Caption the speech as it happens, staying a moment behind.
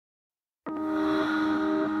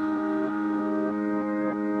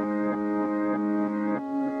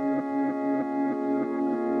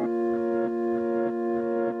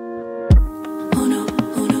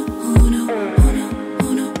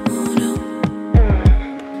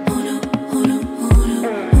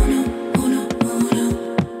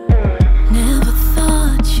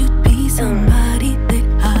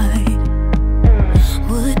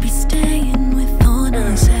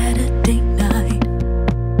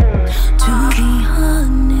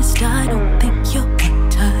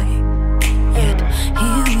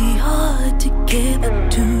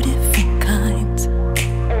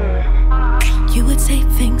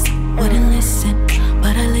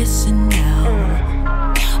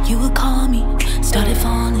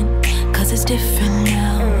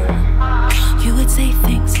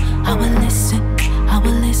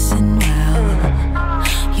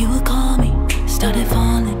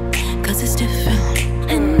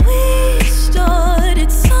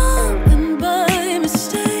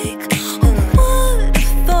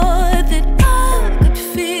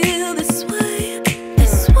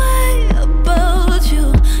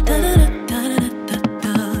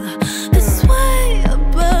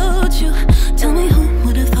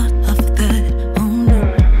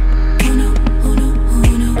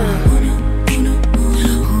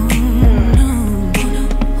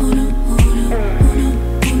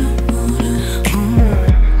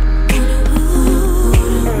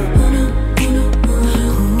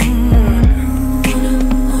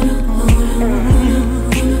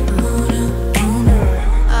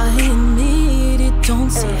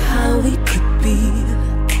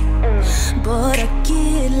but I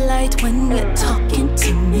get light when you're talking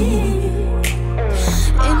to me.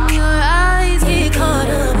 And your eyes get caught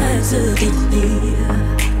up accidentally.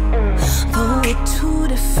 Though we're two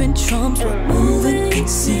different drums, we're moving in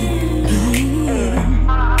sync.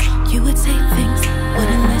 You would say things,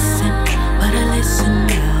 wouldn't listen, but I listen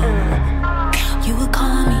now. You would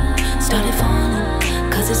call me, started falling,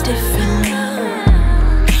 cause it's different now.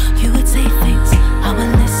 You would say things, I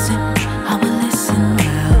would listen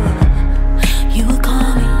now. You would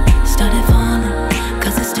call me, started falling,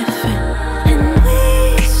 cause it's different. And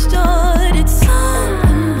we started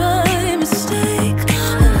something by mistake.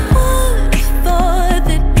 Who would have thought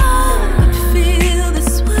that I would feel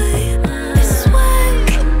this way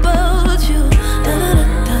about you?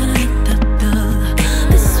 Da-da-da-da-da-da.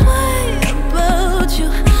 This way about you.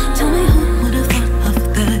 Tell me who would have thought of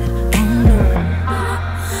that? Oh no.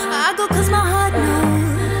 I go cause my heart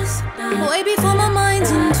knows, way before my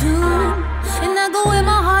mind's in tune. And I go where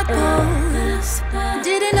my heart goes.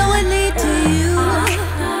 Didn't know it